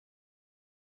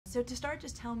So to start,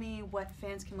 just tell me what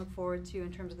fans can look forward to in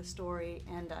terms of the story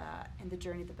and the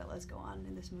journey the Bellas go on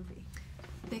in this movie.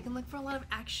 They can look for a lot of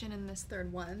action in this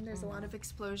third one. There's a lot of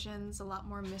explosions, a lot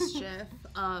more mischief,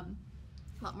 a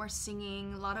lot more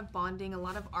singing, a lot of bonding, a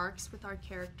lot of arcs with our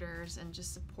characters, and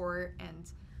just support,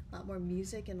 and a lot more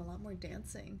music and a lot more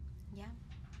dancing. Yeah.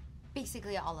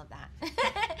 Basically all of that.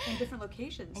 In different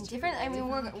locations. In different, I mean,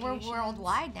 we're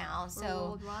worldwide now.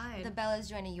 So worldwide. The Bellas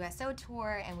join a USO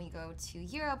tour, and we go to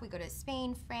Europe. We go to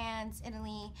Spain, France,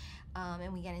 Italy,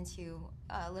 and we get into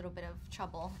a little bit of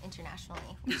trouble internationally,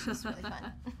 which is really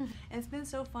fun. And it's been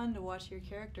so fun to watch your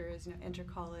characters, enter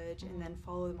college and then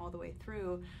follow them all the way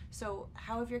through. So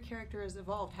how have your characters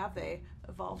evolved? Have they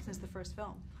evolved since the first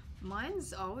film?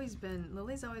 Lily's always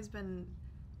been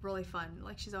really fun.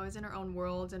 Like, she's always in her own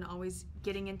world and always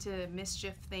getting into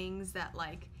mischief things that,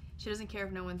 like, she doesn't care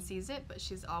if no one sees it, but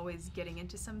she's always getting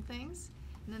into some things.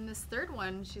 And then this third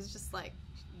one, she's just like,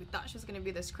 we thought she was going to be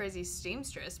this crazy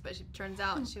seamstress, but it turns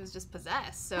out she was just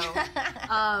possessed. So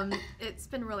it's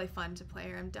been really fun to play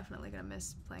her. I'm definitely going to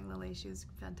miss playing Lily. She was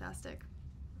fantastic.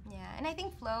 Yeah, and I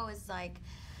think Flo is like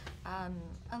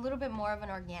a little bit more of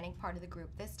an organic part of the group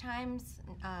this time,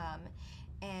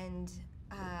 and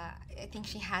I think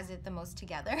she has it the most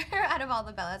together out of all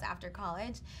the Bellas after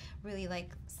college. Really,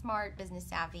 like, smart, business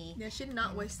savvy. Yeah, she did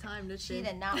not waste time, did she? She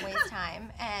did not waste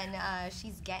time, and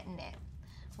she's getting it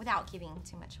without giving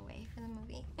too much away for the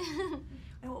movie.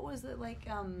 And what was it like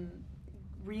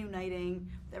reuniting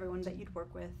with everyone that you'd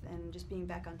work with and just being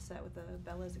back on set with the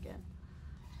Bellas again?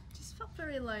 Just felt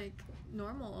very, like,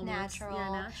 normal almost. Natural. Yeah,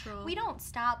 natural. We don't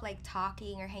stop, like,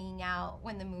 talking or hanging out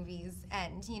when the movies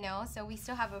end, you know? So we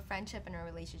still have a friendship and a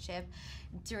relationship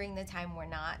during the time we're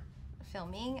not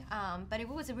filming. But it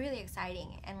was really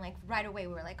exciting. And, like, right away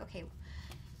we were like, okay,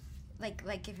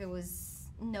 like if it was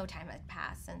no time had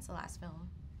passed since the last film.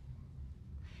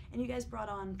 And you guys brought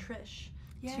on Trish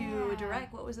to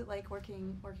direct. What was it like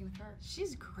working with her?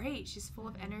 She's great. She's full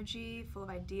of energy, full of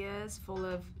ideas, full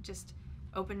of just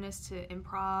openness to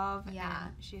improv. Yeah,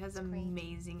 and she has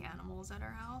amazing animals at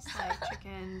her house, like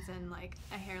chickens and like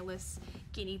a hairless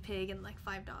guinea pig and like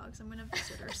 5 dogs. I'm gonna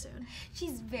visit her soon.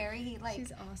 She's very like,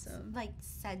 she's awesome, like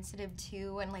sensitive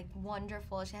too, and like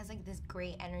wonderful. She has like this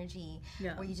great energy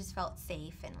where you just felt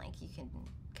safe and like you can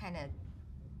kind of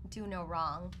do no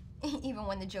wrong, even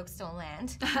when the jokes don't land.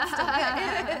 Still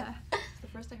good. The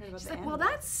first I heard about she's the like, animals. well,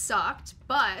 that sucked,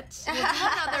 but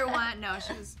another one. No,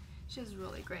 she was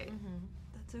really great. Mm-hmm.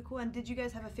 So cool. And did you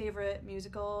guys have a favorite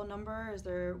musical number? Is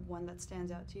there one that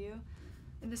stands out to you?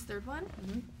 In this third one?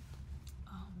 Mm-hmm.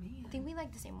 Oh, man. I think we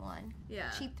like the same one. Yeah.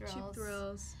 Cheap Thrills. Cheap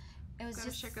Thrills. It was Gotta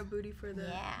just shake a booty for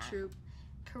the troupe.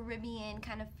 Caribbean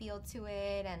kind of feel to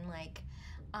it, and like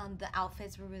the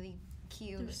outfits were really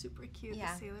cute. They're super cute, the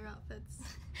sailor outfits.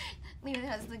 Even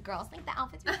as the girls, like, the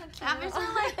outfits were so cute. The outfits were,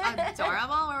 like,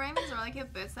 adorable. We're wearing these really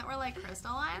cute boots that were, like,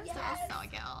 crystallized. Yes. It was so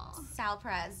cute. Sal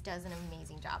Perez does an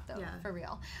amazing job, though, for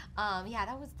real. Yeah,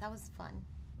 that was fun.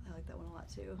 I like that one a lot,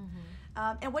 too.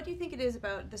 Mm-hmm. And what do you think it is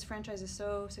about this franchise is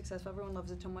so successful? Everyone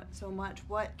loves it so much.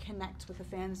 What connects with the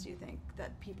fans, do you think,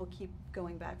 that people keep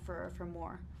going back for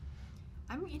more?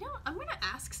 I'm gonna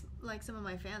ask like some of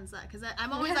my fans that, because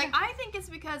I'm always like, I think it's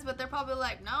because, but they're probably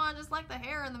like, no, I just like the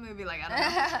hair in the movie, like, I don't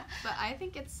know. But I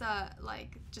think it's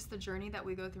like just the journey that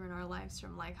we go through in our lives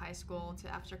from like high school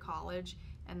to after college,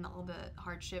 and all the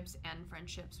hardships and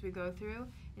friendships we go through,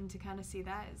 and to kind of see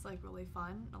that is like really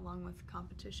fun, along with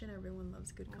competition. Everyone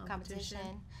loves good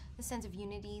competition. The sense of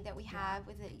unity that we have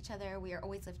with each other. We are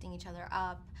always lifting each other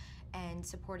up and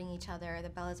supporting each other. The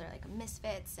Bellas are like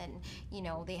misfits, and you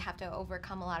know, they have to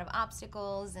overcome a lot of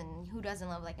obstacles, and who doesn't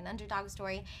love like an underdog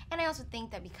story? And I also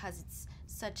think that because it's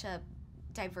such a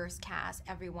diverse cast,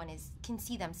 everyone can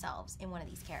see themselves in one of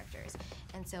these characters,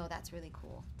 and so that's really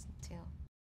cool too.